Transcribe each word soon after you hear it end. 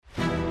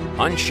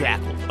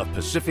Unshackled of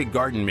Pacific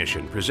Garden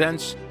Mission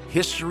presents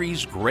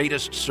History's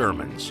Greatest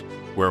Sermons,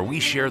 where we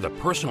share the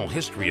personal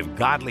history of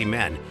godly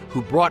men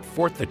who brought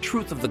forth the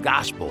truth of the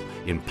gospel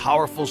in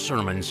powerful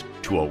sermons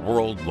to a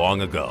world long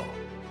ago.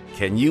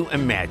 Can you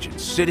imagine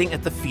sitting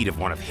at the feet of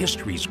one of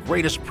history's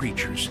greatest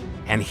preachers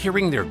and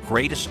hearing their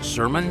greatest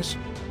sermons?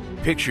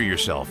 Picture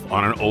yourself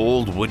on an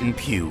old wooden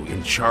pew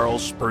in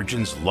Charles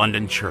Spurgeon's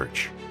London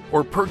church,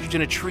 or perched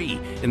in a tree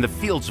in the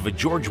fields of a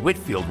George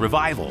Whitefield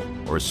revival,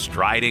 or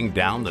striding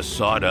down the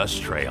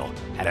sawdust trail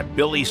at a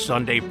Billy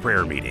Sunday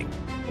prayer meeting.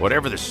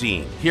 Whatever the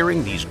scene,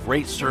 hearing these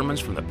great sermons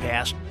from the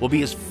past will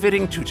be as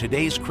fitting to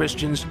today's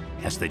Christians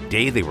as the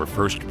day they were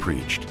first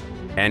preached.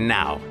 And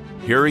now,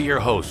 here are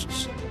your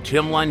hosts,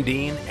 Tim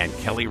Lundeen and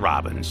Kelly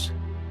Robbins.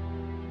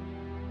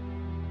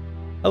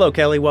 Hello,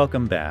 Kelly.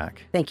 Welcome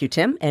back. Thank you,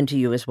 Tim, and to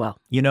you as well.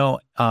 You know,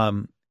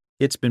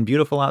 it's been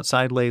beautiful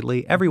outside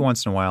lately. Every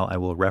once in a while, I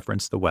will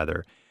reference the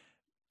weather.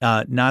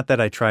 Not that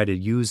I try to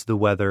use the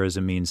weather as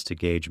a means to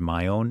gauge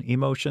my own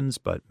emotions,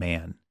 but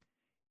man,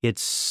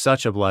 it's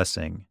such a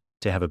blessing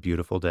to have a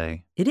beautiful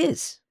day. It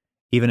is.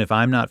 Even if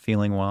I'm not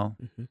feeling well,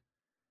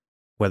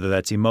 whether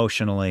that's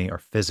emotionally or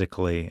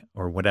physically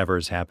or whatever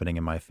is happening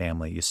in my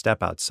family, you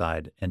step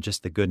outside and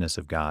just the goodness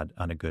of God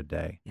on a good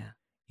day,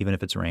 even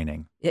if it's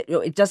raining.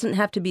 It doesn't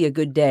have to be a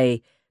good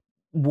day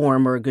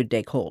warm or a good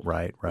day cold.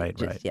 Right.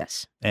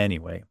 Yes.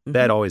 Anyway,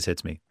 that always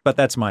hits me. But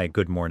that's my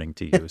good morning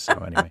to you. So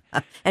anyway.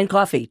 And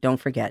coffee, don't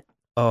forget.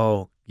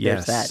 Oh,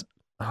 yes. There's that.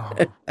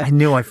 Oh, I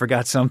knew I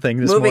forgot something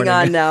this morning. Moving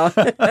on now.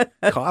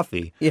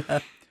 Coffee. Yeah.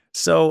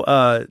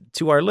 So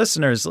to our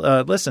listeners,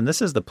 listen,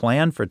 this is the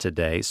plan for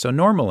today. So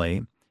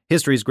normally,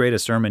 History's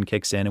Greatest Sermon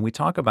kicks in and we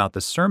talk about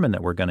the sermon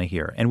that we're going to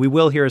hear. And we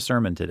will hear a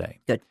sermon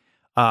today. Good.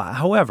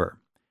 However,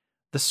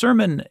 the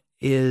sermon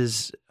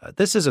is,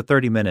 this is a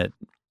 30-minute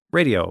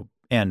radio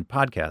and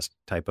podcast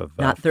type of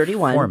not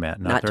 31,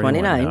 format. Not 31,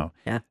 29. no.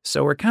 Yeah.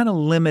 So we're kind of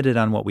limited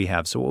on what we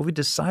have. So what we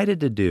decided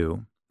to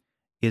do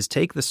is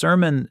take the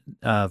sermon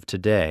of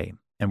today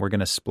and we're going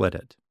to split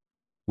it.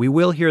 We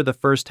will hear the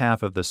first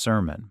half of the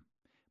sermon,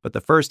 but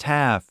the first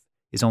half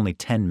is only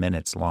 10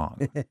 minutes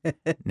long.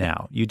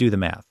 Now, you do the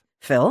math.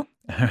 Phil?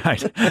 All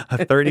right.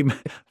 A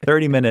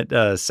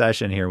 30-minute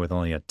session here with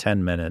only a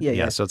 10-minute.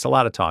 Yeah, so it's a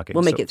lot of talking.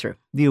 We'll make it through.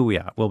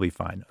 Yeah, we'll be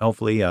fine.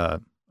 Hopefully our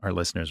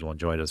listeners will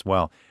enjoy it as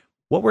well.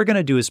 What we're going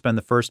to do is spend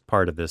the first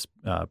part of this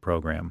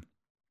program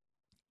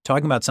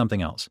talking about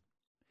something else.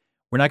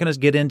 We're not going to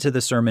get into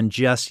the sermon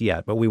just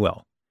yet, but we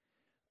will.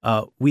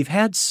 We've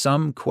had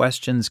some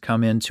questions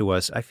come in to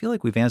us. I feel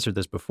like we've answered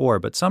this before,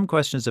 but some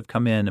questions have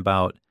come in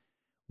about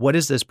what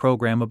is this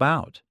program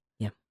about?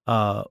 Yeah.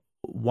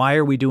 Why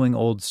are we doing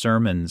old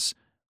sermons?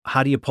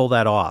 How do you pull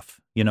that off?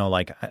 You know,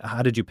 like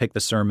how did you pick the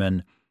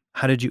sermon?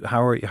 How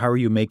are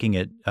you making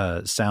it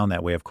sound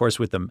that way? Of course,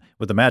 with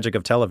the magic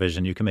of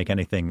television, you can make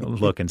anything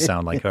look and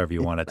sound like however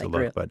you want it to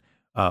look.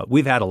 But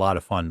we've had a lot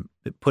of fun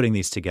putting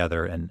these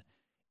together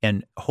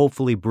and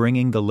hopefully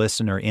bringing the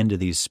listener into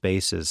these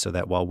spaces so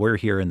that while we're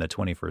here in the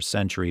 21st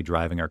century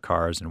driving our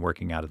cars and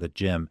working out of the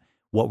gym,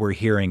 what we're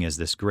hearing is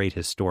this great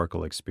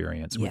historical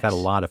experience. We've had a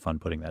lot of fun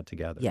putting that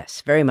together.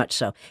 Yes, very much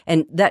so.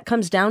 And that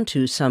comes down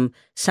to some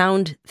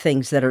sound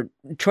things that are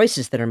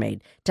choices that are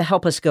made to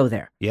help us go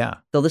there. Yeah.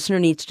 The listener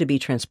needs to be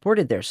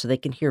transported there so they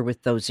can hear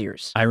with those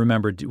ears. I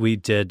remember we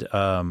did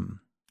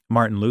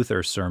Martin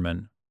Luther's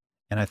sermon,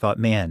 and I thought,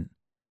 man,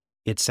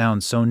 it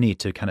sounds so neat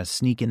to kind of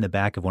sneak in the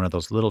back of one of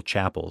those little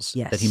chapels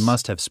that he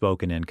must have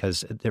spoken in,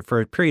 because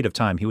for a period of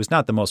time, he was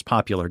not the most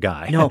popular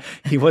guy. No,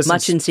 he wasn't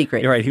much in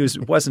secret. Right, he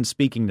wasn't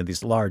speaking to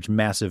these large,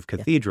 massive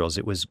cathedrals.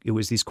 It was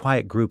these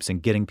quiet groups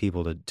and getting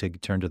people to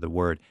turn to the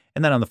Word.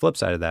 And then on the flip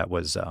side of that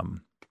was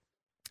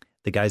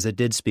the guys that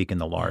did speak in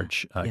the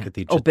large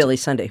cathedrals. Oh, Billy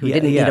Sunday, who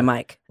didn't need a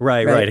mic.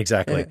 Right,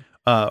 exactly.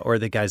 Or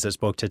the guys that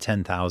spoke to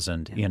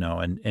 10,000, you know,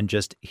 and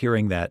just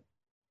hearing that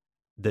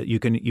you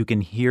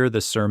can hear the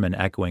sermon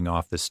echoing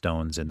off the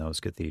stones in those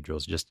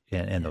cathedrals, just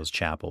in those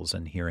chapels,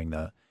 and hearing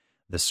the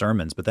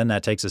sermons. But then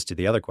that takes us to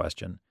the other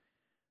question: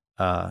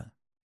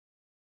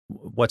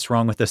 what's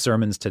wrong with the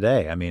sermons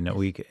today? I mean,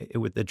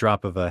 with the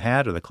drop of a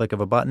hat or the click of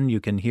a button, you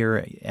can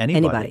hear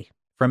anybody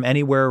from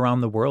anywhere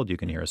around the world. You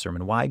can hear a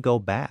sermon. Why go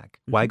back?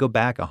 Why go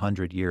back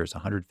 100 years,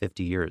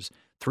 150 years,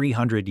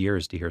 300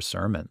 years to hear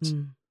sermons?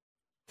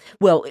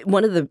 Well,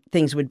 one of the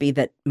things would be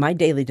that my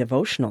daily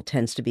devotional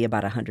tends to be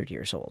about 100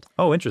 years old.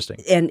 Oh, interesting.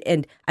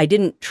 And I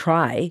didn't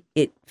try.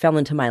 It fell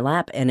into my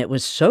lap, and it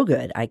was so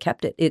good, I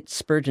kept it. It's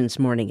Spurgeon's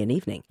Morning and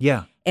Evening.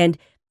 Yeah. And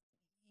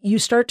you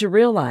start to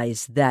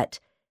realize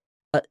that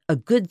a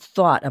good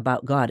thought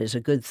about God is a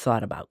good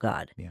thought about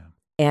God. Yeah.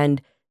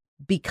 And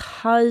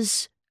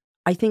because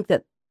I think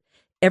that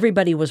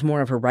everybody was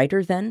more of a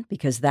writer then,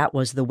 because that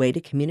was the way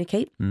to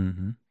communicate.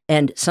 Mm-hmm.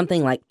 And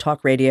something like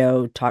talk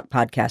radio, talk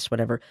podcast,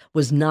 whatever,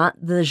 was not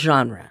the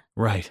genre.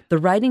 Right. The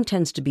writing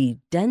tends to be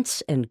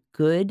dense and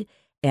good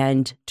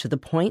and to the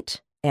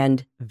point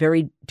and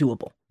very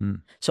doable.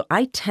 So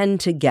I tend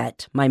to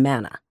get my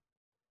manna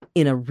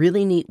in a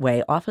really neat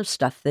way off of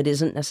stuff that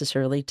isn't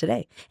necessarily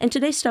today. And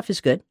today's stuff is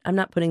good. I'm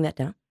not putting that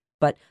down.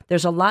 but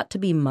there's a lot to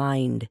be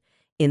mined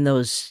in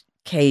those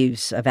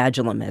caves of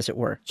Adullam, as it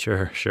were.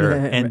 Sure.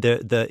 And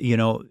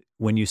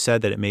when you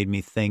said that, it made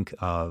me think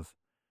of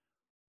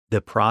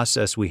the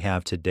process we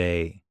have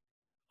today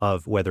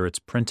of whether it's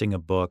printing a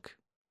book,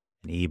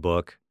 an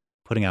ebook,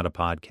 putting out a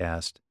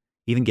podcast,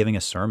 even giving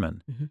a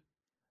sermon. Mm-hmm.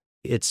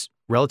 It's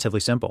relatively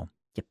simple.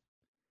 Yep.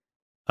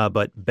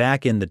 But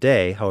back in the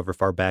day, however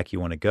far back you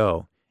want to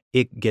go,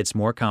 it gets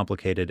more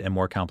complicated and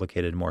more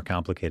complicated and more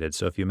complicated.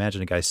 So if you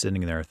imagine a guy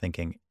sitting there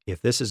thinking,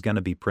 if this is going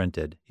to be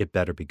printed, it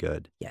better be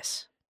good.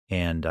 Yes.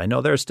 And I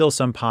know there are still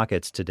some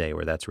pockets today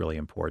where that's really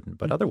important.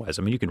 But otherwise,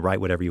 I mean, you can write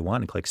whatever you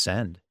want and click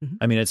send. Mm-hmm.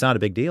 I mean, it's not a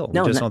big deal.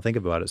 No, We just don't think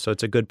about it. So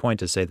it's a good point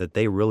to say that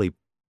they really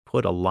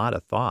put a lot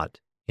of thought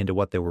into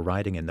what they were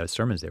writing in the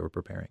sermons they were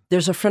preparing.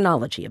 There's a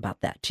phrenology about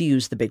that, to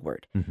use the big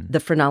word. Mm-hmm. The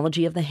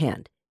phrenology of the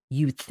hand.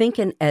 You think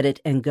and edit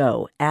and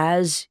go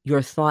as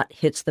your thought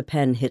hits the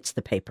pen, hits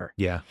the paper.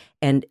 Yeah.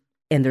 And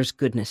there's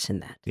goodness in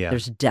that. Yeah.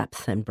 There's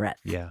depth and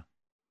breadth. Yeah.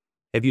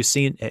 Have you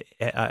seen,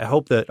 I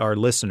hope that our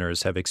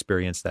listeners have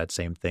experienced that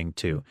same thing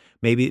too.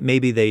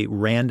 Maybe they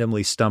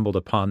randomly stumbled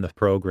upon the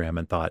program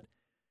and thought,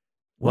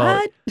 well,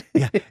 what?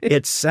 Yeah,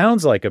 it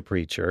sounds like a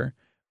preacher.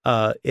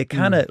 It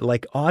kind of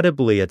like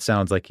audibly, it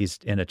sounds like he's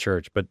in a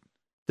church, but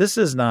this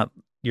is not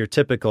your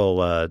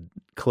typical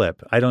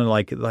clip. I don't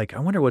like, I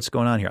wonder what's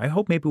going on here. I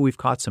hope maybe we've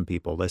caught some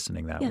people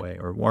listening that way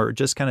or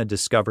just kind of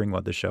discovering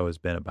what the show has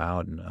been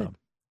about. And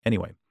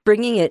anyway.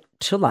 Bringing it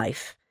to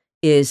life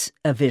is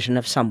a vision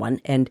of someone,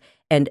 and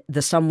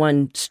the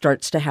someone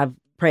starts to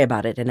pray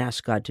about it and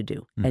ask God to do.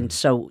 Mm-hmm. And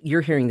so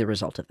you're hearing the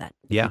result of that.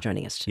 Yeah. You're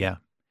joining us today. Yeah.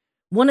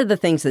 One of the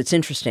things that's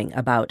interesting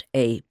about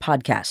a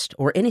podcast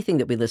or anything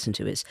that we listen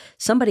to is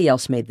somebody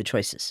else made the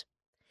choices.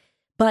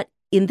 But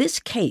in this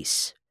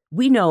case,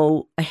 we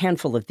know a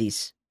handful of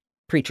these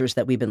preachers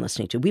that we've been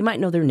listening to. We might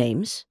know their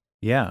names.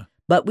 Yeah.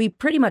 But we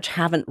pretty much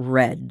haven't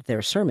read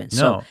their sermons.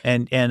 No,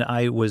 and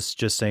I was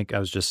just saying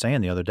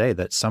the other day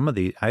that some of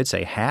I'd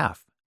say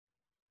half,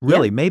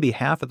 really maybe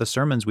half of the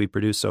sermons we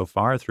produced so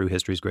far through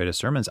History's Greatest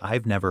Sermons,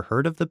 I've never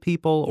heard of the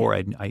people, or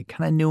I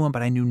kind of knew them,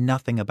 but I knew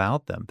nothing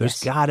about them.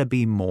 There's got to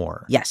be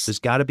more. Yes. There's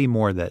got to be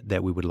more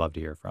that we would love to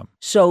hear from.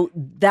 So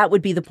that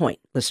would be the point,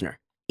 listener.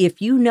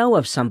 If you know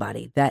of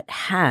somebody that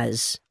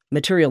has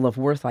material of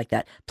worth like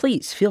that,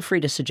 please feel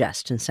free to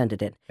suggest and send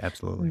it in.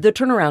 Absolutely. The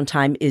turnaround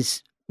time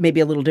is maybe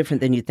a little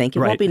different than you think. It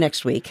won't be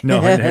next week.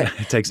 No,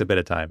 it takes a bit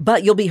of time.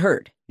 But you'll be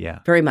heard. Yeah.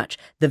 Very much.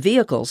 The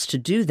vehicles to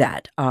do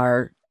that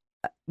are,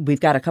 we've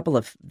got a couple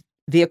of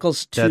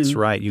vehicles to That's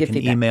right. You can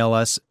feedback. email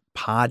us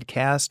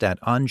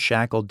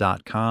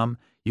podcast@unshackled.com.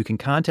 You can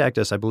contact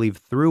us, I believe,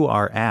 through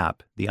our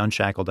app. The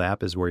Unshackled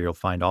app is where you'll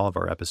find all of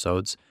our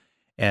episodes,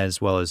 as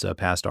well as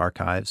past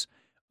archives.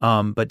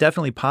 But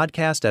definitely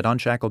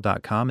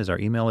podcast@unshackled.com is our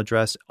email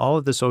address. All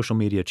of the social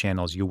media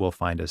channels, you will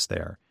find us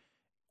there.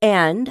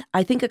 And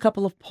I think a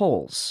couple of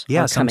polls.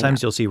 Yeah, are sometimes coming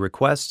up. you'll see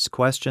requests,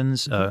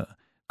 questions,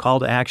 call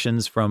to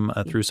actions from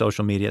through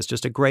social media. It's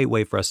just a great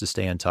way for us to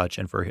stay in touch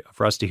and for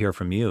us to hear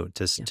from you,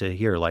 to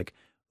hear like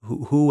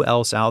who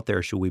else out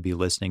there should we be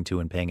listening to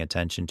and paying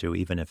attention to,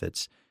 even if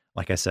it's,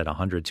 like I said,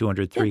 100,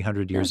 200,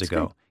 300 years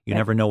ago. Good. You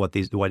never know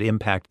what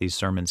impact these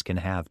sermons can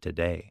have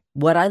today.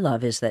 What I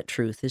love is that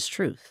truth is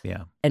truth.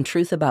 Yeah. And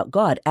truth about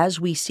God,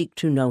 as we seek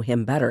to know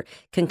him better,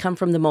 can come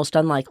from the most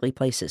unlikely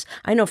places.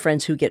 I know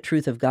friends who get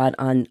truth of God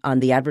on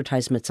the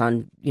advertisements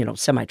on,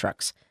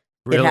 semi-trucks.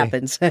 Really? It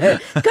happens.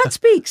 God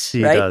speaks,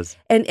 He right? does.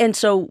 And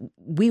so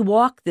we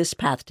walk this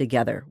path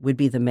together would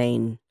be the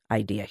main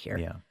idea here.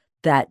 Yeah.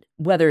 That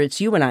whether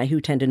it's you and I who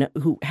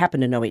who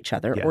happen to know each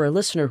other, Yeah. or a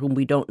listener whom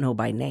we don't know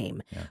by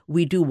name,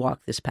 we do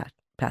walk this path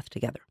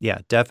together. Yeah,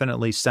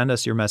 definitely send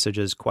us your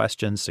messages,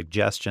 questions,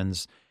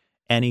 suggestions,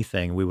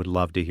 anything. We would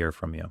love to hear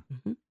from you.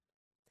 Mm-hmm.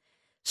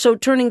 So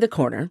turning the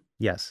corner,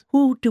 Yes.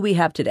 who do we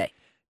have today?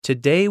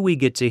 Today we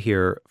get to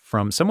hear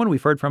from someone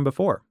we've heard from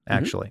before,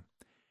 actually.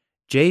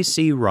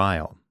 JC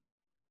Ryle.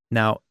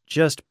 Now,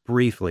 just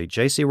briefly,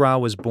 JC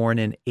Ryle was born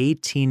in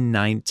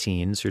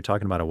 1819, so you're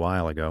talking about a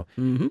while ago,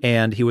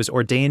 and he was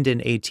ordained in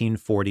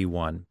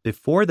 1841.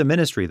 Before the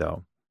ministry,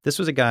 though, this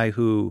was a guy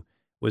who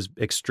was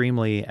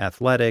extremely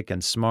athletic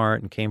and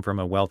smart and came from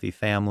a wealthy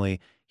family.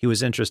 He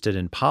was interested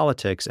in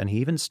politics, and he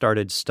even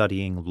started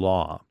studying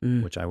law,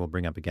 which I will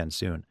bring up again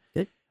soon.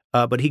 Good.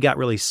 But he got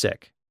really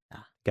sick.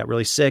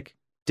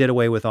 Did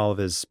away with all of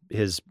his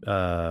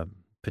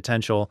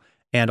potential,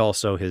 and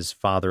also his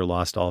father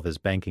lost all of his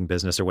banking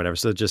business or whatever.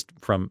 So just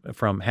from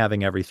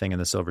having everything in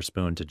the silver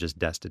spoon to just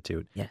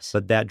destitute. Yes.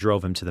 But that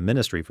drove him to the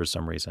ministry for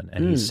some reason.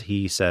 And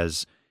he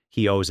says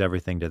he owes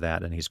everything to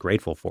that, and he's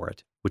grateful for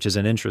it, which is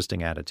an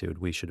interesting attitude.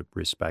 We should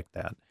respect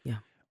that. Yeah.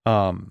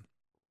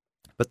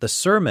 But the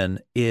sermon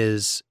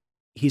is,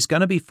 he's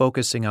going to be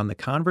focusing on the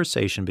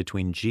conversation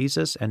between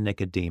Jesus and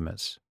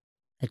Nicodemus.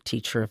 A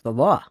teacher of the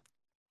law.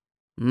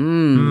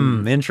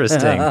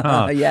 Interesting.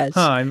 Huh. Yes.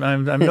 Huh,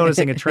 I'm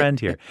noticing a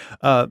trend here.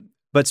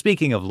 But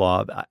speaking of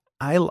law,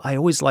 I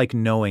always like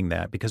knowing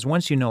that, because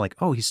once you know, like,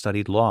 oh, he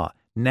studied law.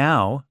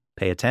 Now,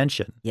 pay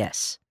attention.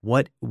 Yes.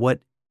 What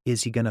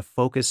is he going to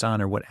focus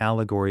on, or what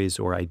allegories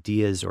or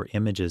ideas or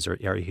images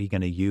are he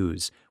going to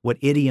use? What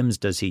idioms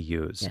does he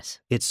use? Yes.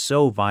 It's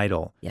so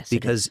vital, Yes,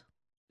 because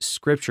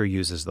Scripture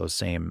uses those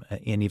same,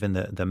 and even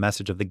the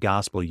message of the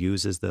gospel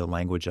uses the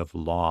language of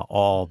law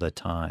all the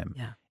time.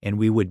 Yeah. And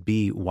we would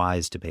be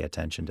wise to pay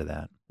attention to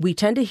that. We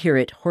tend to hear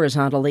it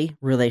horizontally,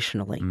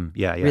 relationally,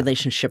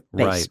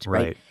 relationship-based,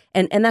 right?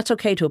 And that's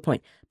okay to a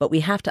point, but we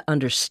have to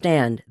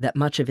understand that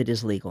much of it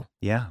is legal.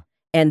 Yeah.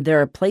 And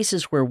there are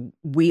places where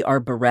we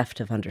are bereft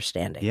of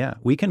understanding. Yeah,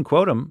 we can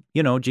quote him.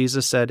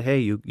 Jesus said, hey,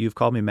 you've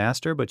called me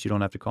master, but you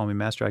don't have to call me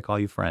master. I call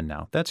you friend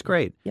now. That's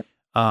great. Yep.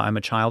 I'm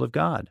a child of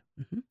God.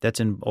 Mm-hmm. That's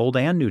in Old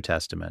and New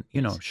Testament.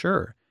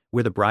 Sure.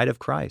 We're the bride of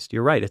Christ.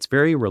 You're right. It's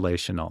very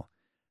relational.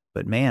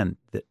 But man,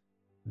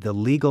 the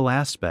legal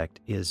aspect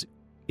is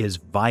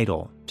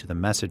vital to the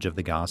message of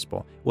the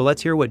gospel. Well,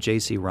 let's hear what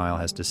JC Ryle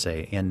has to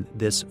say in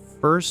this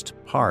first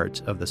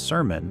part of the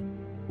sermon,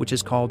 which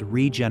is called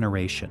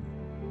Regeneration.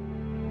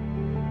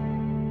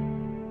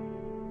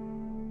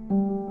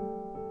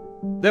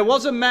 There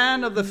was a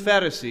man of the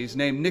Pharisees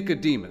named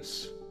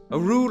Nicodemus, a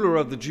ruler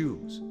of the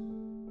Jews.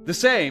 The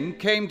same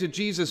came to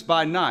Jesus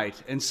by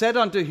night and said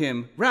unto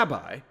him,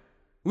 Rabbi,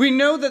 we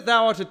know that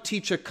thou art a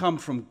teacher come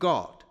from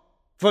God,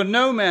 for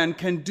no man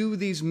can do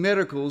these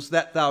miracles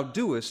that thou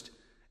doest,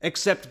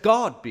 except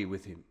God be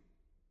with him.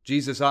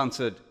 Jesus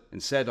answered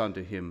and said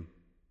unto him,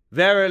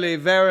 Verily,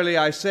 verily,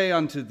 I say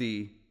unto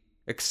thee,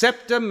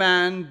 except a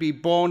man be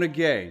born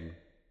again,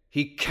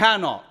 he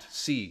cannot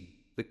see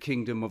the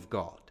kingdom of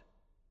God.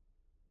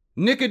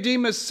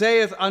 Nicodemus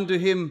saith unto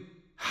him,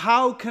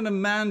 How can a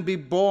man be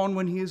born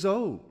when he is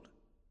old?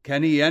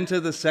 Can he enter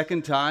the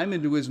second time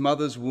into his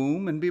mother's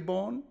womb and be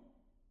born?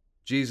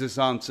 Jesus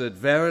answered,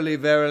 Verily,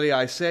 verily,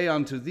 I say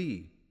unto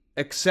thee,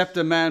 except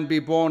a man be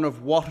born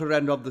of water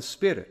and of the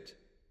Spirit,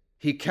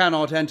 he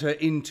cannot enter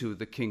into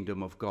the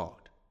kingdom of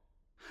God.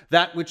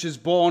 That which is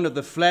born of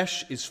the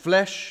flesh is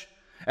flesh,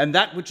 and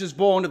that which is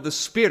born of the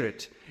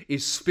Spirit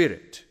is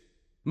spirit.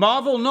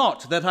 Marvel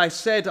not that I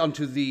said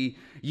unto thee,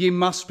 Ye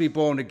must be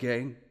born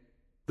again.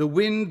 The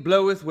wind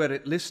bloweth where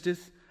it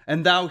listeth,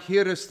 and thou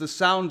hearest the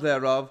sound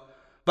thereof,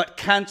 but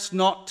canst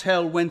not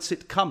tell whence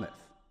it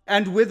cometh,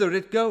 and whither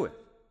it goeth.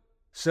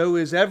 So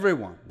is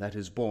everyone that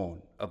is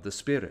born of the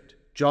Spirit.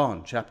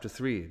 John chapter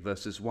 3,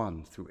 verses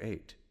 1 through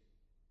 8.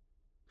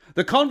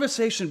 The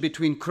conversation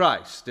between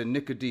Christ and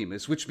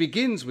Nicodemus, which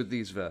begins with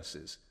these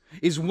verses,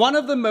 is one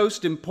of the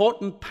most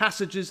important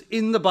passages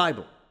in the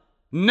Bible.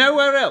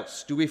 Nowhere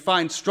else do we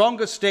find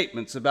stronger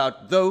statements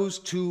about those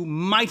two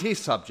mighty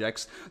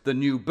subjects, the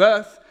new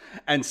birth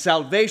and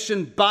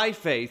salvation by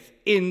faith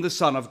in the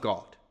Son of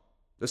God.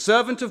 The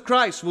servant of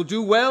Christ will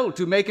do well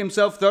to make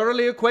himself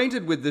thoroughly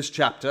acquainted with this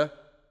chapter.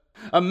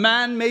 A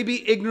man may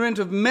be ignorant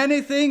of many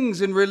things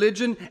in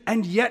religion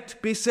and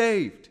yet be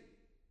saved.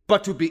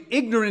 But to be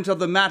ignorant of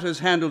the matters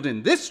handled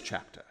in this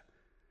chapter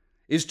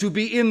is to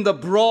be in the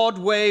broad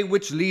way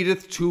which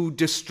leadeth to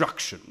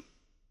destruction.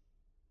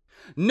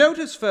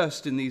 Notice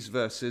first in these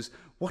verses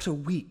what a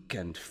weak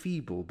and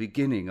feeble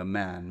beginning a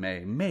man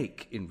may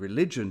make in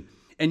religion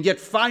and yet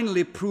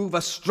finally prove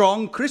a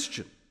strong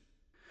Christian.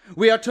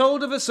 We are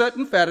told of a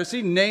certain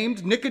Pharisee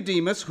named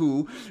Nicodemus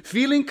who,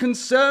 feeling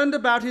concerned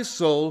about his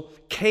soul,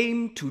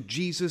 came to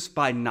Jesus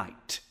by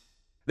night.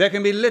 There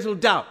can be little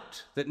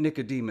doubt that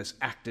Nicodemus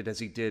acted as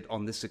he did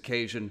on this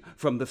occasion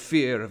from the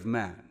fear of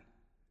man.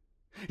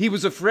 He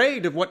was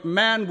afraid of what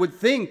man would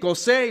think or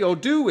say or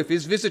do if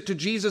his visit to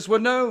Jesus were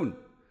known.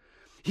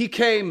 He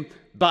came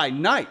by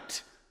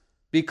night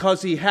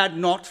because he had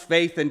not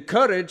faith and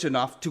courage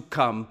enough to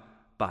come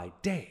by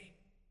day.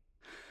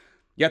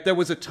 Yet there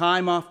was a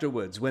time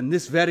afterwards when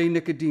this very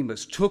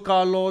Nicodemus took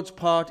our Lord's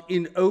part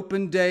in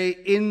open day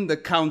in the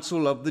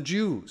council of the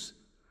Jews.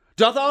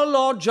 Doth our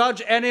Lord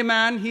judge any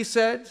man, he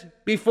said,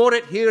 before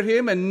it hear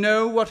him and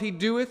know what he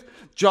doeth?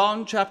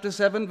 John chapter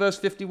 7, verse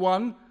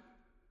 51.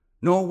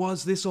 Nor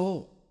was this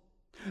all.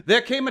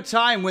 There came a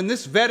time when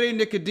this very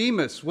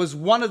Nicodemus was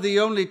one of the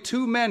only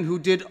two men who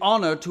did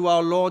honor to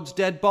our Lord's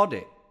dead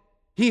body.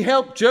 He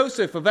helped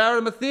Joseph of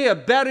Arimathea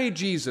bury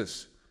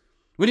Jesus,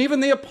 when even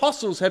the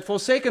apostles had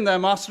forsaken their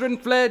master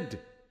and fled.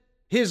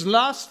 His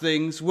last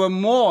things were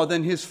more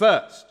than his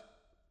first.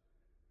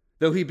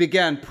 Though he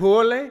began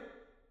poorly,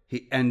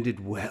 he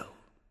ended well.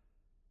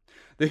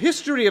 The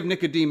history of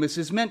Nicodemus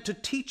is meant to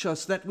teach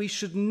us that we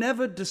should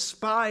never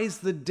despise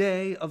the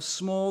day of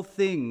small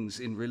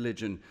things in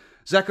religion.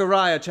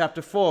 Zechariah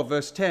chapter 4,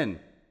 verse 10.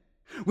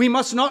 We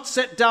must not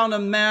set down a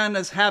man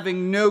as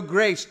having no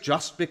grace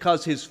just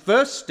because his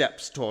first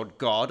steps toward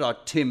God are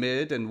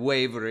timid and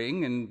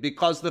wavering, and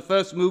because the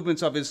first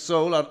movements of his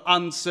soul are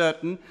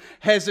uncertain,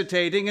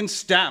 hesitating, and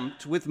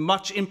stamped with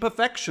much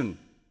imperfection.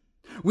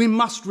 We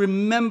must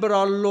remember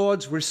our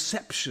Lord's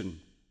reception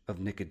of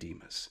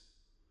Nicodemus.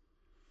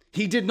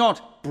 He did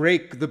not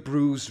break the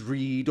bruised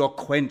reed or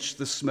quench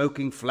the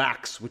smoking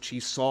flax which he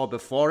saw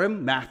before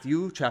him.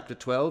 Matthew chapter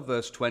 12,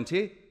 verse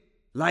 20.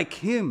 Like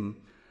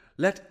him,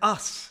 let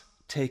us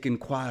take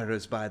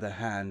inquirers by the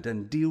hand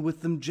and deal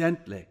with them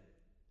gently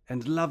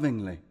and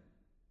lovingly.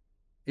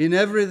 In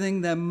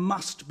everything there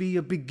must be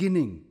a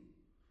beginning.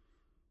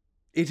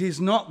 It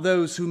is not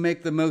those who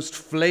make the most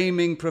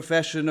flaming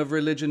profession of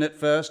religion at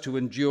first who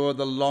endure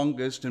the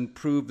longest and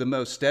prove the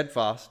most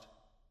steadfast.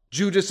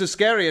 Judas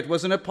Iscariot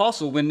was an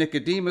apostle when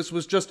Nicodemus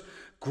was just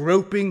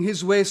groping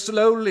his way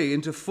slowly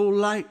into full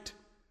light.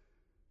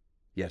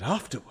 Yet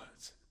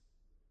afterwards,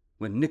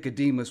 when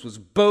Nicodemus was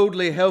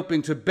boldly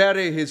helping to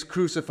bury his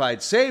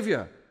crucified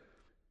Savior,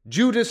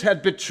 Judas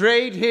had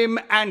betrayed him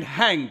and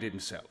hanged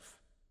himself.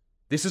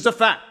 This is a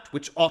fact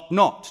which ought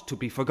not to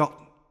be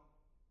forgotten.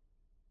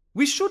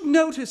 We should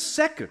notice,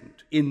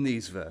 second, in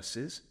these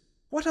verses,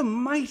 what a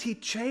mighty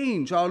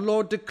change our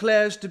Lord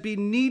declares to be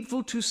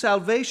needful to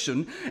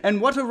salvation, and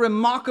what a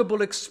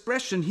remarkable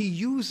expression he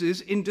uses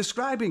in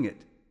describing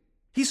it.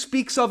 He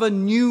speaks of a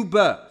new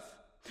birth.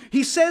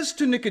 He says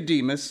to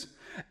Nicodemus,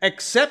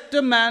 "Except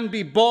a man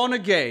be born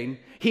again,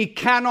 he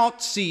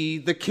cannot see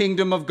the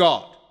kingdom of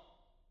God."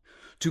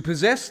 To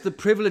possess the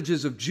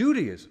privileges of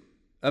Judaism,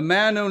 a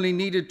man only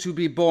needed to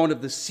be born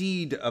of the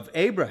seed of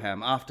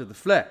Abraham after the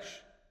flesh.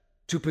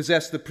 To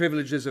possess the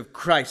privileges of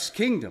Christ's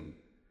kingdom,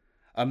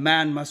 a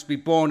man must be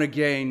born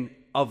again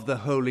of the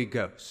Holy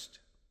Ghost.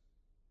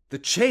 The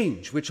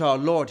change which our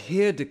Lord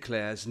here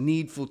declares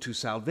needful to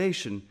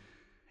salvation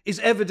is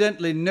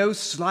evidently no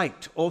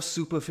slight or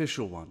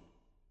superficial one.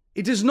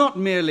 It is not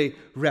merely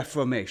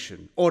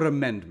reformation or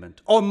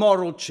amendment or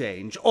moral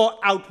change or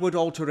outward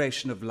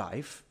alteration of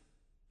life.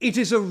 It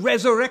is a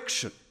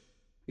resurrection.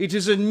 It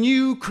is a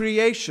new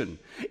creation.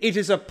 It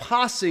is a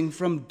passing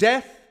from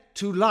death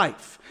to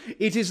life.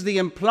 It is the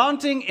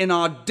implanting in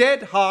our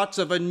dead hearts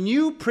of a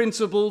new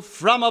principle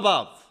from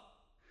above.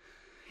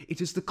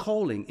 It is the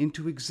calling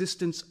into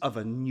existence of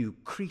a new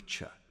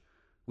creature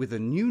with a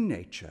new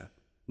nature,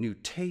 new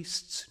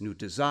tastes, new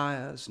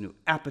desires, new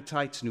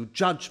appetites, new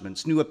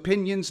judgments, new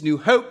opinions, new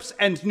hopes,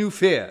 and new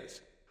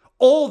fears.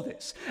 All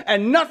this,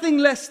 and nothing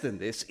less than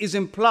this, is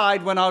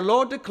implied when our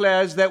Lord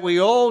declares that we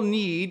all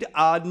need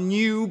a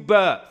new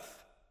birth.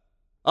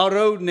 Our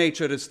old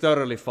nature is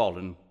thoroughly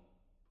fallen.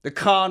 The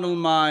carnal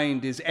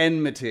mind is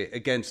enmity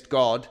against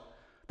God.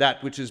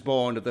 That which is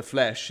born of the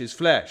flesh is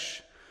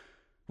flesh.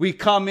 We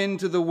come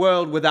into the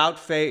world without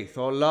faith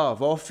or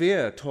love or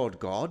fear toward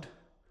God.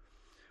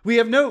 We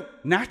have no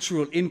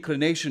natural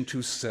inclination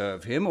to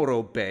serve him or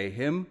obey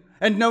him,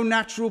 and no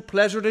natural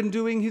pleasure in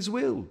doing his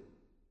will.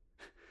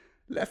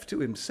 Left to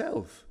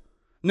himself,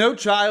 no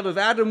child of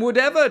Adam would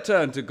ever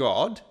turn to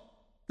God.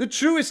 The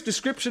truest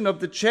description of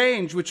the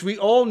change which we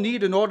all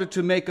need in order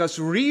to make us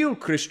real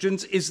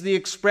Christians is the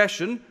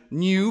expression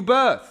new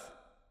birth.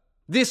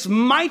 This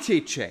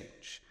mighty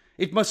change,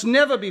 it must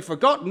never be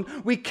forgotten,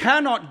 we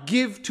cannot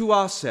give to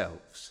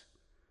ourselves.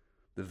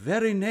 The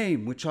very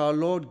name which our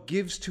Lord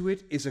gives to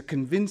it is a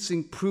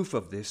convincing proof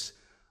of this,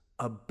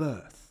 a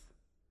birth.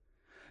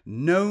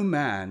 No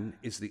man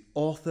is the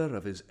author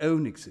of his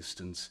own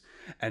existence,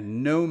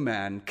 and no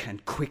man can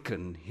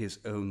quicken his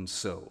own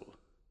soul.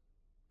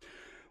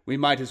 We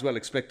might as well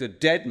expect a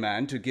dead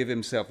man to give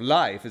himself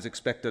life as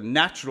expect a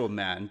natural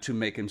man to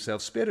make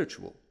himself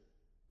spiritual.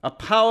 A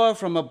power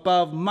from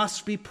above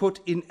must be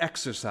put in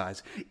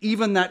exercise,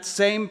 even that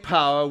same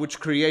power which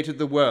created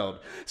the world.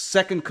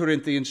 2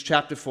 Corinthians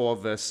chapter 4,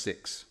 verse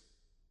 6.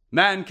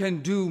 Man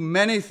can do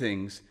many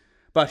things,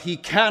 but he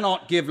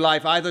cannot give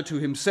life either to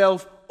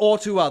himself or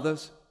to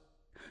others.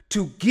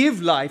 To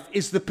give life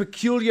is the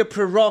peculiar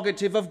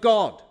prerogative of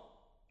God.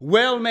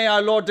 Well may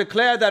our Lord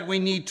declare that we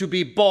need to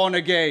be born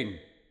again.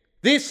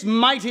 This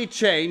mighty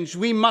change,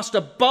 we must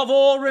above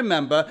all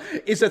remember,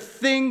 is a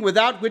thing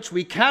without which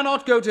we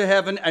cannot go to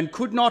heaven and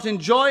could not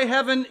enjoy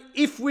heaven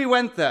if we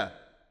went there.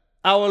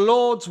 Our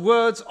Lord's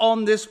words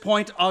on this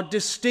point are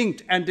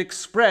distinct and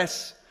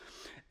express,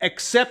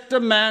 "Except a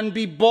man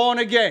be born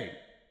again,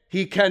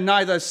 he can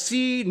neither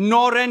see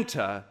nor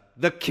enter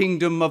the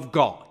kingdom of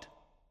God."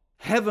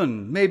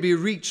 Heaven may be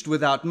reached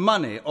without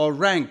money or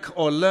rank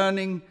or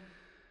learning,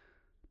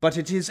 but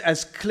it is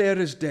as clear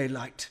as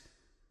daylight,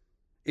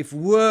 if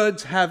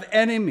words have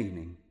any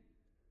meaning,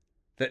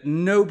 that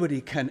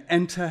nobody can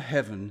enter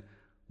heaven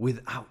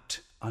without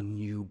a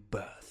new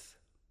birth.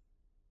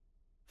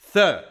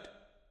 Third,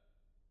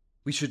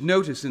 we should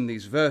notice in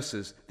these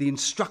verses the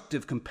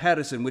instructive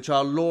comparison which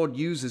our Lord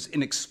uses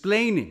in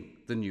explaining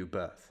the new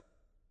birth.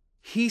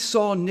 He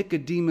saw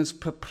Nicodemus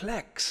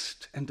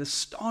perplexed and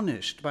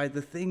astonished by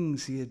the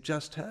things he had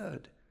just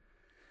heard.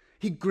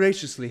 He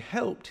graciously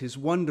helped his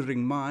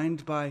wondering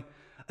mind by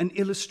an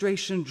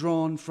illustration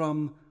drawn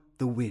from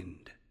the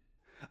wind.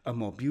 A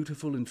more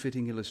beautiful and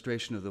fitting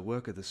illustration of the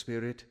work of the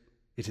Spirit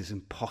it is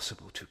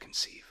impossible to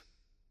conceive.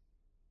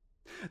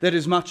 There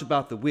is much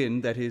about the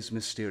wind that is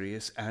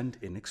mysterious and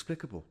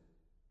inexplicable.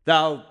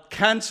 "Thou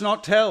canst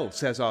not tell,"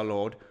 says our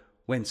Lord,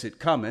 "whence it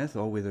cometh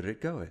or whither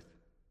it goeth."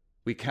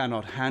 We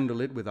cannot handle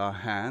it with our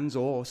hands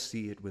or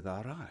see it with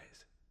our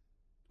eyes.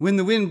 When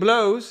the wind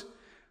blows,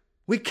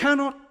 we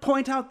cannot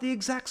point out the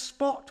exact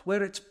spot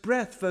where its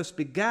breath first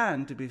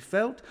began to be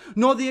felt,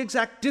 nor the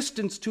exact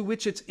distance to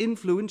which its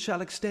influence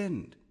shall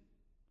extend.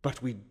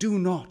 But we do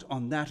not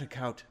on that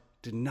account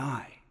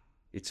deny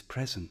its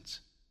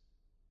presence.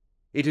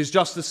 It is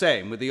just the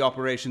same with the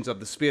operations of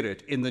the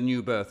Spirit in the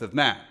new birth of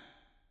man.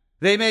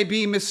 They may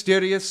be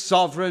mysterious,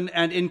 sovereign,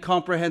 and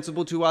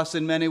incomprehensible to us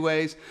in many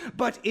ways,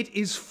 but it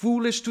is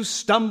foolish to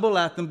stumble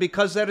at them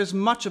because there is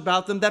much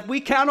about them that we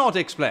cannot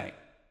explain.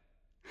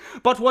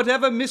 But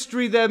whatever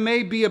mystery there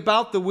may be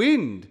about the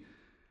wind,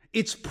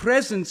 its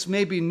presence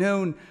may be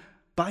known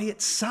by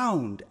its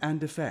sound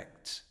and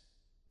effects.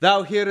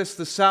 Thou hearest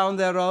the sound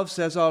thereof,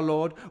 says our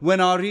Lord,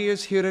 when our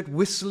ears hear it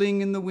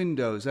whistling in the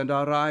windows, and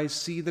our eyes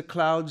see the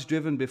clouds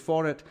driven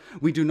before it.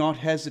 We do not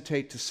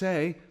hesitate to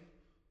say,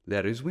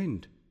 there is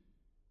wind.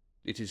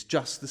 It is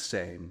just the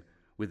same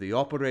with the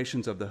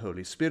operations of the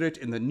Holy Spirit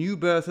in the new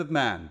birth of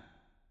man.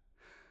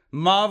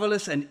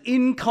 Marvelous and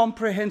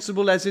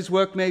incomprehensible as his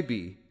work may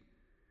be,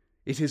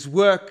 it is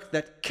work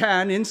that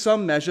can, in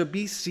some measure,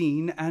 be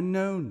seen and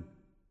known.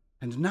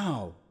 And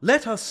now,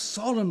 let us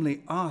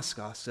solemnly ask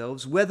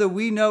ourselves whether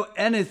we know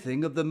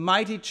anything of the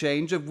mighty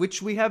change of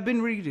which we have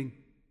been reading.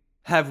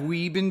 Have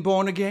we been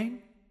born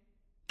again?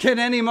 Can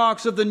any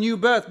marks of the new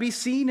birth be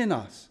seen in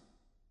us?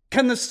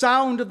 Can the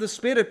sound of the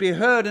Spirit be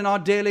heard in our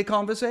daily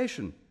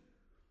conversation?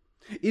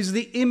 Is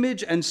the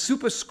image and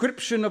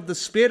superscription of the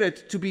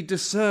Spirit to be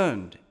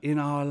discerned in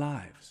our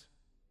lives?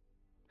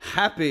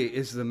 Happy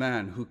is the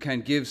man who can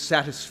give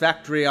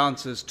satisfactory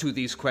answers to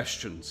these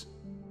questions.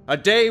 A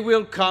day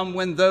will come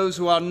when those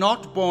who are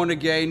not born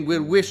again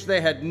will wish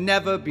they had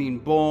never been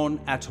born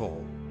at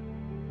all.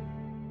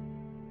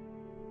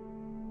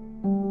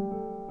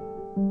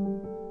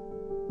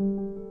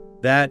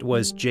 That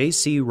was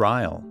JC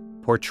Ryle,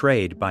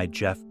 portrayed by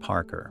Jeff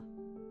Parker.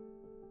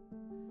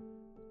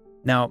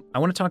 Now, I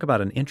want to talk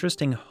about an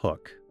interesting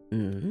hook.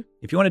 Mm-hmm.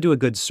 If you want to do a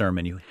good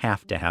sermon, you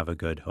have to have a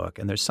good hook.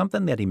 And there's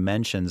something that he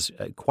mentions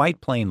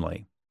quite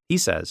plainly. He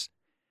says,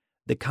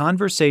 the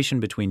conversation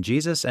between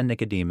Jesus and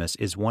Nicodemus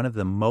is one of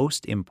the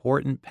most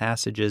important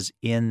passages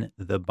in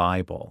the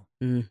Bible.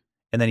 Mm.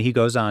 And then he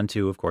goes on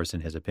to, of course,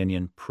 in his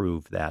opinion,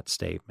 prove that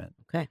statement.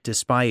 Okay.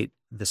 Despite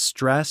the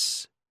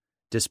stress,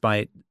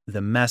 despite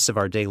the mess of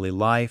our daily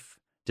life,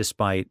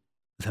 despite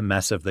the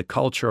mess of the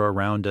culture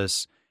around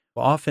us,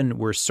 often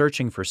we're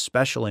searching for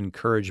special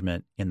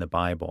encouragement in the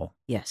Bible.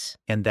 Yes.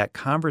 And that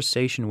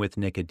conversation with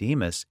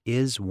Nicodemus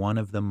is one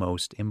of the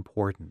most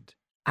important.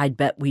 I'd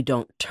bet we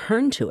don't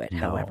turn to it, No.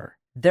 however.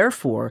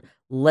 Therefore,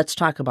 let's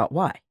talk about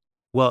why.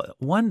 Well,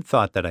 one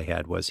thought that I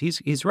had was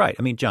he's right.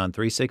 I mean, John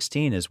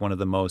 3:16 is one of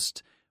the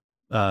most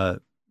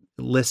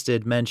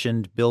listed,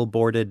 mentioned,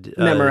 billboarded,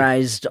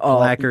 Memorized, all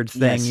placard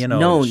thing, yes, you know.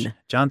 known.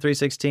 John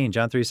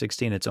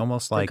 3:16. It's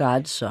almost For like,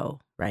 God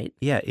so, right?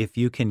 yeah, if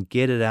you can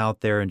get it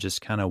out there and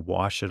just kind of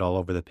wash it all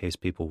over the place,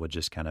 people would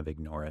just kind of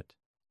ignore it.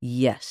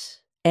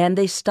 Yes. And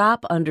they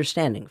stop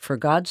understanding, for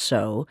God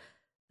so,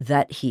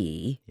 that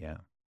he, Yeah.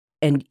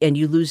 and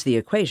you lose the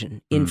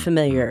equation in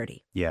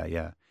familiarity.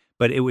 Yeah.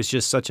 But it was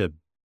just such a,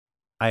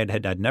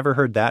 I'd never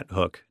heard that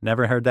hook,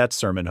 never heard that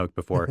sermon hook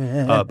before.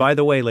 By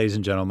the way, ladies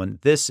and gentlemen,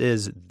 this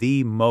is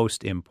the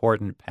most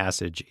important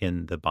passage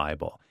in the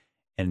Bible.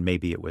 And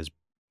maybe it was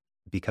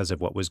because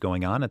of what was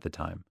going on at the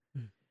time.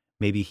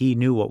 Maybe he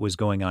knew what was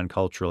going on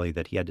culturally,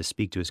 that he had to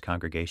speak to his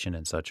congregation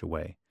in such a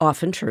way.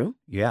 Often true.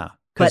 Yeah.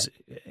 But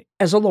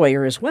as a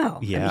lawyer as well.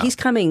 I Yeah. mean, he's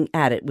coming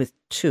at it with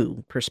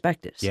two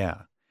perspectives.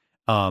 Yeah.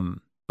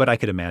 But I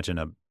could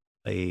imagine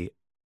a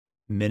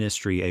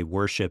ministry, a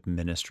worship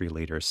ministry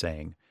leader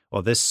saying,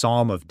 well, this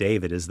Psalm of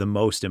David is the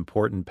most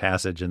important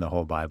passage in the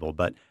whole Bible.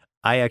 But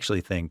I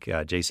actually think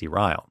JC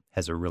Ryle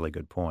has a really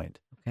good point.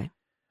 Okay.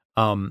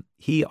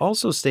 He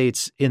also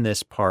states in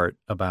this part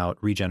about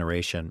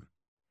regeneration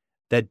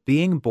that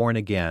being born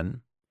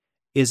again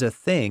is a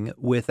thing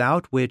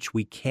without which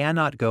we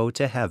cannot go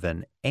to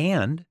heaven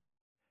and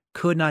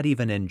could not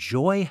even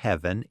enjoy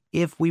heaven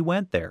if we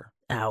went there.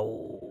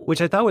 Ow. Which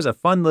I thought was a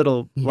fun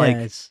little, like,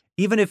 Yes.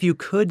 even if you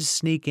could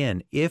sneak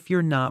in, if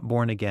you're not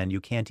born again,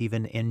 you can't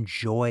even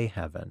enjoy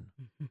heaven.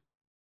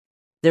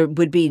 There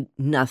would be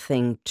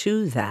nothing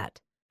to that,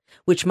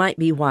 which might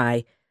be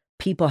why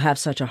people have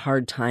such a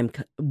hard time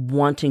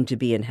wanting to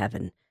be in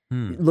heaven,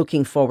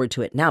 looking forward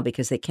to it now,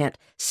 because they can't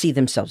see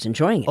themselves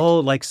enjoying it. Oh,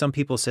 like some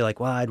people say, like,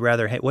 well, I'd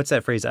rather, what's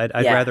that phrase? I'd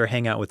Yeah. rather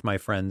hang out with my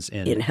friends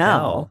in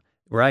hell.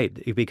 Right,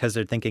 because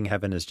they're thinking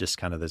heaven is just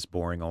kind of this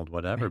boring old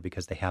whatever,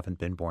 because they haven't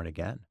been born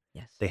again.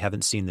 Yes. They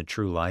haven't seen the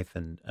true life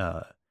and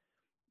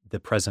the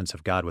presence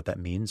of God, what that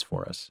means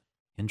for us.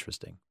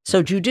 Interesting.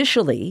 So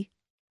judicially,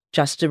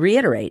 just to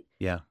reiterate,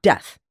 Yeah.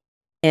 death.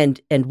 And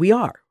we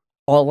are.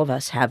 All of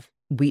us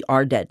we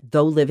are dead,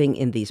 though living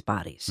in these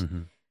bodies.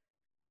 Mm-hmm.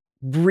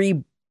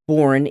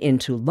 Reborn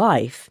into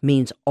life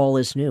means all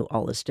is new,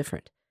 all is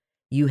different.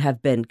 You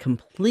have been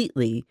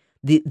completely,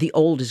 the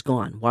old is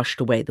gone, washed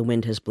away, the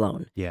wind has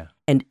blown. Yeah.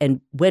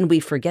 And when we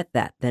forget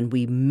that, then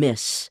we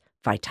miss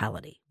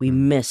vitality. We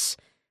miss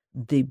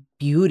the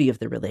beauty of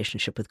the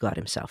relationship with God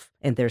himself.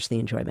 And there's the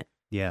enjoyment.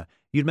 Yeah.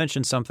 You'd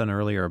mentioned something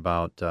earlier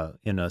about,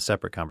 in a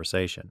separate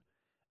conversation,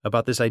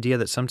 about this idea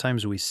that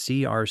sometimes we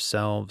see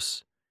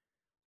ourselves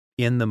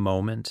in the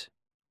moment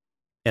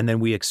And then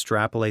we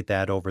extrapolate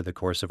that over the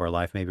course of our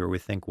life, maybe where we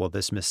think, well,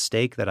 this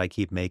mistake that I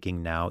keep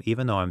making now,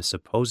 even though I'm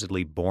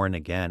supposedly born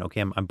again, okay,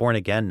 I'm born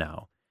again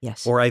now.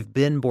 Yes. Or I've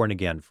been born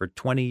again for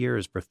 20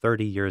 years, for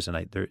 30 years, and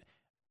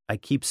I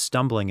keep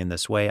stumbling in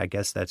this way. I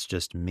guess that's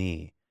just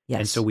me. Yes.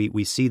 And so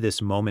we see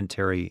this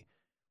momentary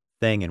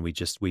thing and we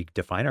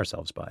define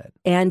ourselves by it.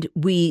 And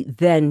we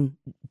then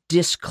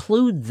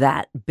disclude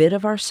that bit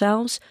of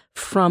ourselves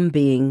from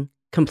being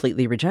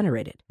completely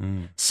regenerated.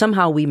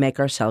 Somehow we make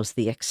ourselves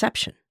the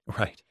exception.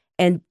 Right.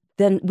 And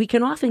then we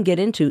can often get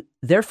into,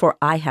 therefore,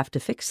 I have to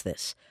fix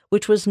this,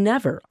 which was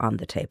never on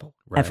the table,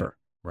 ever.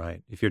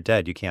 Right. If you're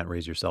dead, you can't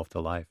raise yourself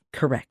to life.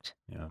 Correct.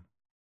 Yeah.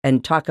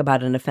 And talk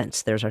about an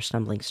offense. There's our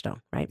stumbling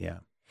stone, right? Yeah.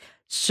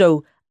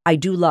 So I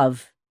do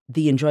love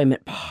the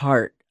enjoyment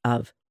part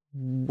of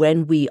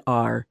when we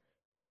are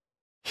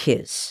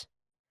His,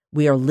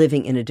 we are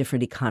living in a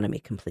different economy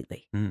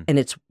completely. And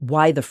it's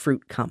why the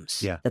fruit comes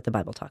that the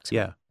Bible talks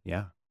about.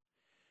 Yeah.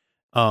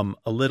 A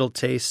little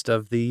taste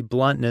of the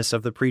bluntness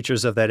of the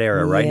preachers of that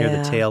era, right near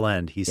the tail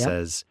end. He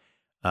says,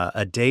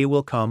 a day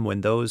will come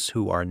when those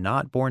who are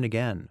not born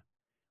again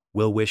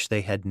will wish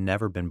they had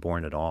never been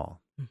born at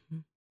all. Mm-hmm.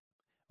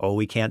 Oh,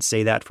 we can't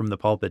say that from the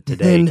pulpit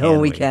today. No,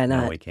 we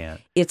cannot. No, we can't.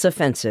 It's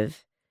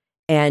offensive.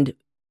 And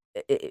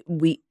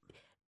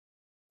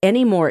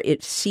anymore,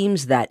 it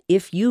seems that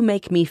if you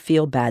make me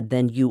feel bad,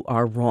 then you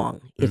are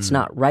wrong. It's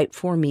not right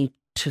for me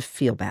to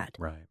feel bad.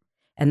 Right.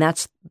 And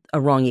that's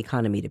a wrong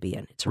economy to be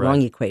in. It's a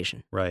wrong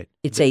equation. Right.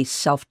 It's a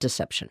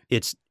self-deception.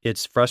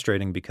 It's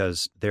frustrating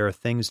because there are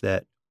things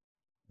that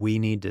we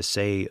need to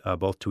say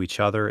both to each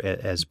other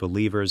as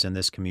believers in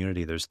this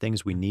community. There's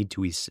things we need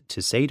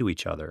to say to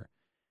each other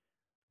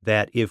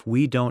that if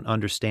we don't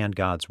understand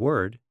God's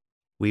word,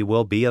 we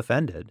will be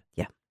offended.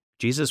 Yeah.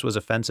 Jesus was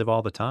offensive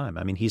all the time.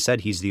 I mean, he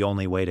said he's the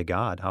only way to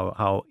God.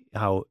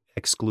 How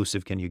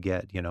exclusive can you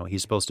get? You know,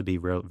 he's supposed to be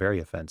very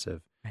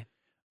offensive. Right.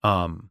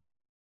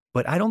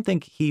 But I don't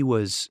think he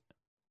was,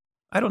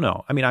 I don't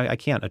know. I mean, I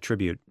can't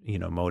attribute,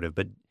 motive,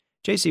 but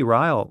JC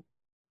Ryle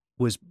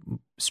was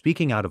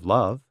speaking out of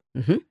love.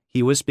 Mm-hmm.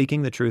 He was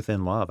speaking the truth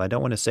in love. I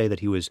don't want to say that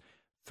he was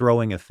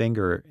throwing a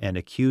finger and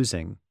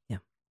accusing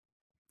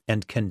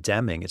and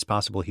condemning. It's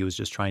possible he was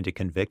just trying to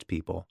convict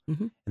people,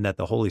 and that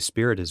the Holy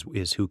Spirit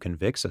is who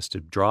convicts us to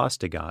draw us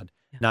to God,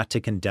 not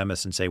to condemn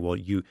us and say, well,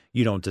 you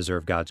don't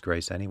deserve God's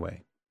grace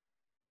anyway.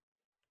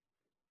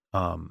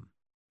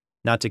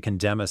 Not to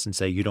condemn us and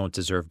say, you don't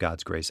deserve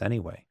God's grace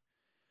anyway.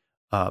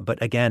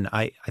 But again,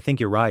 I think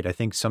you're right. I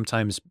think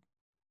sometimes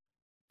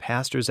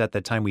pastors at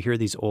that time, we hear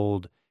these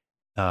old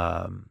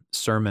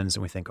sermons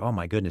and we think, oh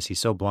my goodness, he's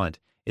so blunt.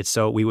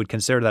 We would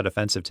consider that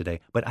offensive today,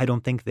 but I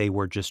don't think they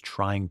were just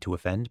trying to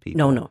offend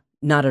people. No,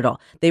 not at all.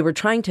 They were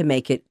trying to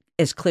make it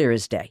as clear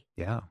as day.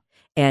 Yeah.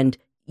 And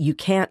you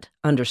can't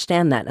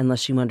understand that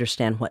unless you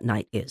understand what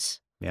night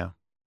is. Yeah.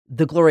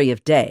 The glory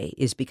of day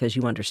is because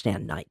you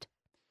understand night.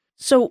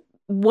 So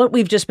what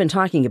we've just been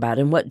talking about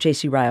and what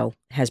JC Ryle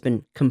has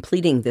been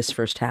completing this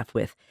first half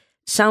with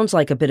sounds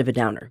like a bit of a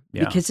downer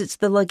because it's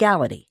the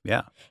legality.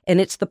 Yeah. And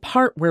it's the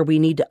part where we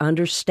need to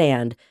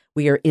understand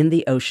we are in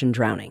the ocean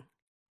drowning.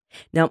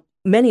 Now,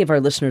 many of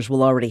our listeners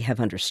will already have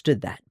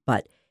understood that,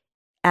 but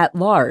at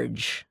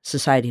large,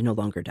 society no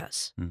longer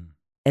does.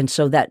 And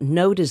so that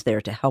note is there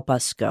to help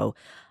us go,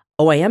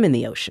 oh, I am in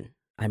the ocean.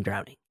 I'm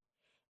drowning.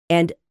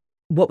 And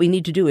what we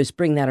need to do is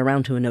bring that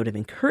around to a note of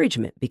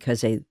encouragement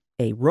because a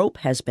rope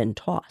has been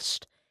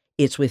tossed.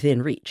 It's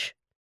within reach.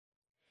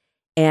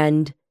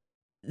 And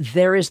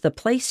there is the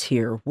place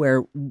here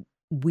where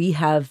we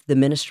have the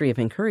ministry of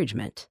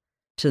encouragement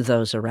to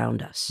those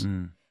around us.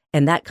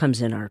 And that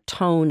comes in our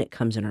tone, it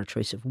comes in our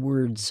choice of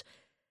words,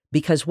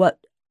 because what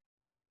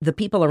the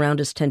people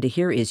around us tend to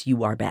hear is,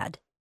 you are bad.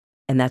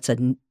 And that's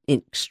an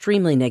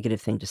extremely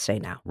negative thing to say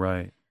now.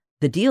 Right.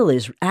 The deal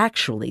is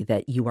actually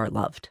that you are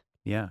loved.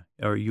 Yeah.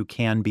 Or you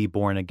can be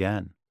born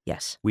again.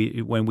 Yes.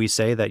 When we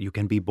say that you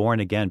can be born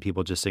again,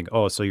 people just think,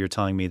 oh, so you're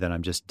telling me that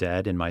I'm just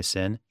dead in my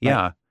sin? Right.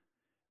 Yeah.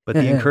 But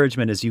the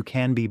encouragement is you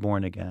can be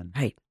born again.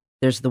 Right.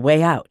 There's the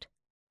way out.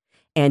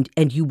 And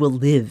you will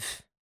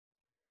live.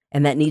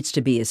 And that needs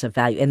to be as a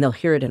value. And they'll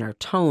hear it in our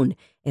tone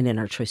and in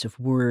our choice of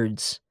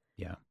words.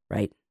 Yeah.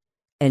 Right?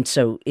 And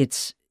so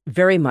it's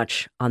very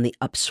much on the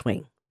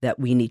upswing that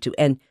we need to.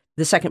 And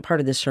the second part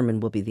of this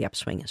sermon will be the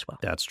upswing as well.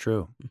 That's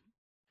true.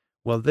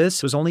 Well,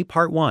 this was only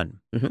part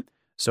one.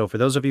 So for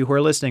those of you who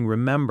are listening,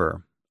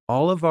 remember,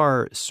 all of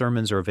our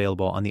sermons are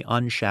available on the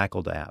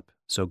Unshackled app.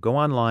 So go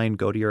online,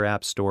 go to your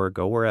app store,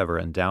 go wherever,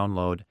 and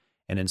download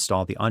and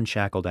install the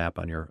Unshackled app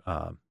on your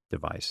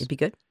device. It'd be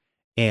good.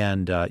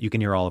 And you can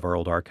hear all of our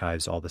old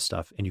archives, all this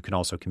stuff, and you can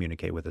also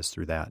communicate with us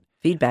through that.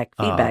 Feedback.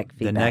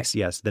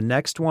 The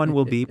next one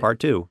will be part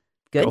two.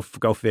 Good.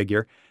 Go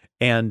figure.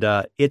 And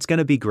it's going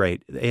to be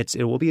great.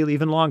 It will be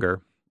even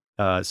longer,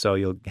 so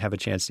you'll have a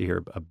chance to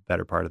hear a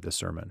better part of this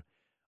sermon.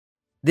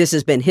 This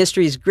has been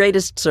History's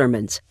Greatest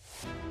Sermons,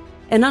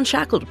 an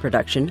Unshackled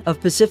production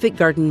of Pacific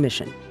Garden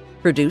Mission,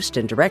 produced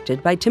and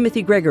directed by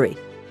Timothy Gregory.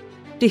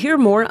 To hear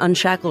more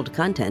Unshackled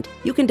content,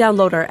 you can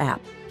download our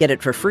app. Get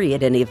it for free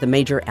at any of the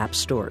major app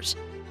stores.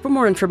 For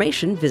more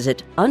information,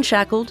 visit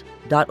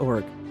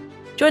unshackled.org.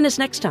 Join us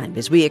next time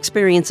as we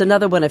experience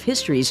another one of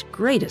history's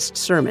greatest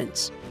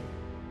sermons.